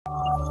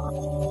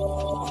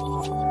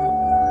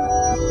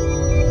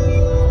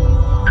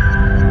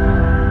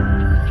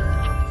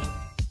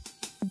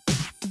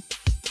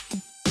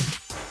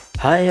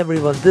Hi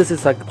everyone, this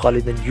is Sakib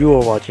Khalid and you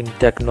are watching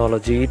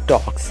Technology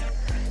Talks.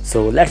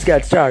 So let's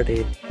get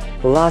started.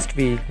 Last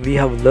week we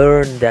have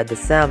learned that the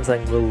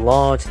Samsung will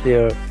launch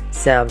their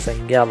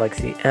Samsung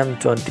Galaxy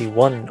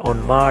M21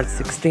 on March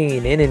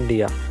 16 in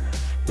India.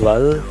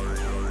 Well,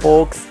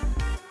 folks,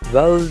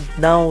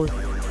 now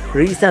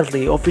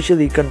recently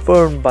officially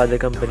confirmed by the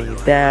company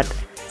that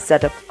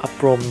set up a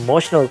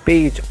promotional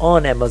page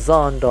on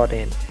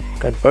Amazon.in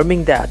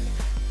confirming that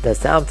the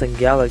Samsung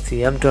Galaxy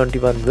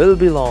M21 will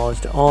be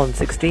launched on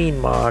 16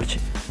 March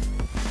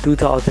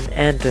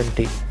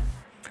 2020.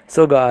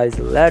 So guys,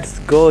 let's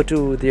go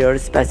to their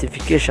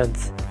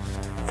specifications.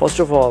 First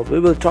of all, we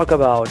will talk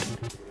about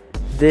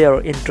their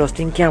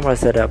interesting camera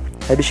setup.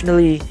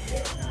 Additionally,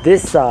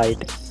 this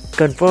site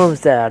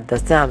confirms that the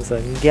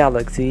Samsung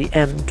Galaxy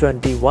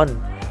M21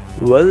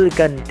 will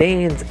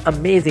contain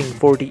amazing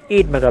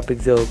 48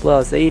 megapixel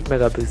plus 8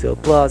 megapixel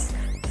plus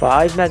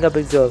 5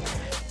 megapixel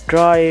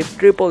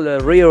triple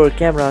rear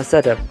camera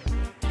setup.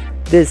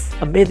 This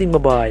amazing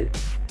mobile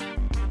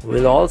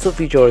will also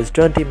feature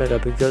 20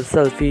 megapixel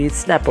selfie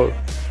snapper,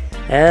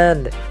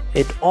 and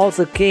it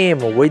also came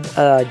with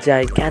a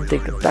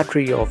gigantic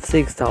battery of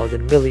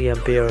 6000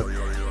 milliampere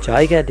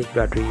gigantic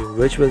battery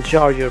which will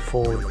charge your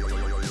phone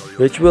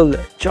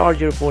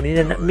in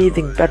an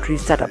amazing battery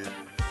setup.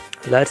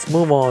 Let's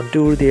move on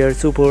to their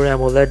Super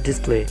AMOLED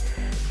display.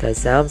 The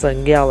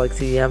Samsung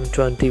Galaxy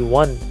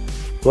M21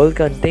 will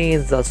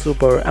contain the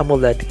Super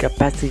AMOLED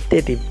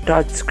capacitive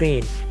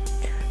touchscreen,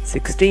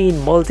 16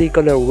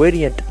 multicolor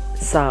variant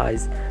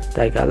size.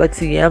 The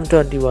Galaxy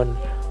M21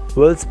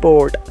 will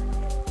sport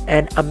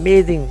an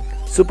amazing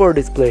super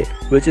display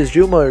which is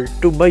rumored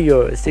to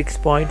measure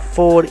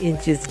 6.4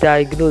 inches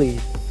diagonally.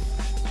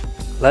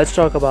 Let's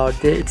talk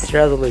about its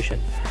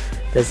resolution.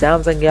 The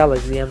Samsung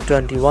Galaxy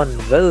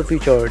M21 will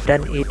feature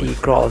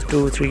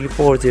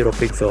 1080x2340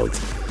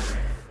 pixels.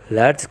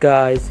 Let's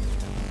guys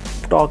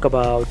talk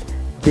about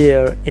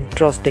their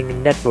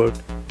interesting network.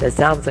 The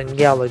Samsung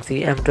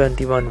Galaxy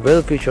M21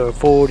 will feature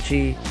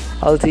 4G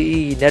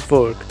LTE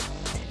network.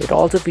 It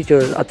also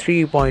features a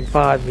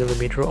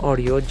 3.5mm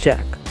audio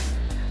jack.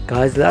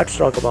 Guys, let's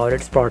talk about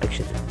its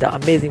protection. The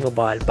amazing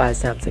mobile by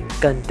Samsung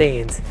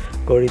contains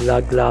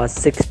Gorilla Glass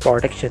 6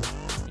 protection,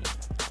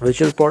 which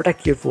will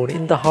protect your phone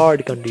in the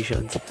hard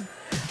conditions.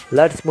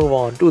 Let's move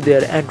on to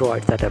their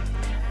Android setup.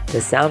 The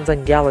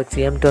Samsung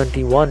Galaxy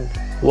M21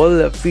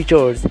 will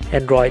features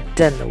Android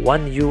 10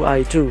 One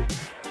UI 2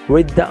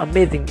 with the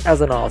amazing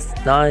Exynos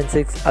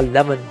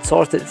 9611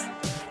 sources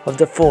of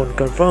the phone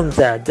confirms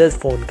that this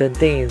phone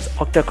contains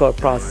octa-core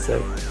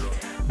processor.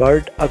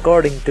 But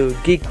according to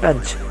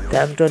Geekbench, the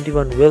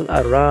M21 will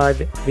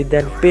arrive with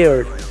and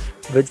paired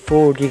with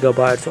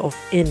 4GB of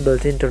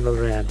inbuilt internal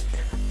RAM,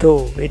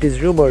 though it is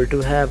rumored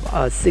to have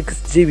a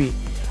 6GB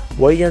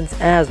variant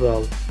as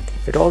well.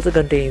 It also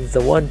contains the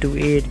 1 to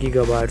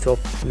 8GB of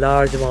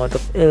large amount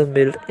of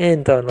inbuilt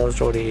internal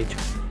storage.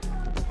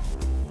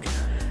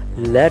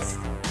 Let's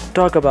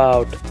talk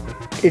about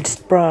its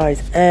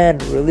price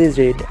and release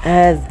date.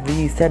 As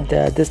we said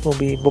that this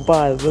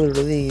mobile will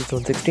release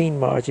on 16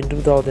 March in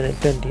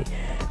 2020.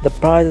 The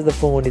price of the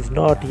phone is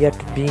not yet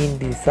being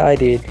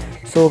decided.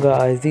 So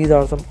guys, these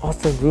are some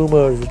awesome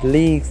rumors,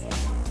 leaks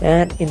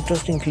and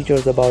interesting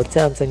features about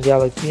Samsung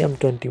Galaxy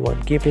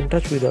M21. Keep in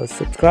touch with us,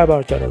 subscribe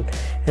our channel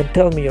and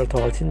tell me your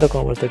thoughts in the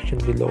comment section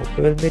below.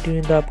 We will meet you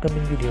in the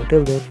upcoming video.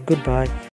 Till then, goodbye.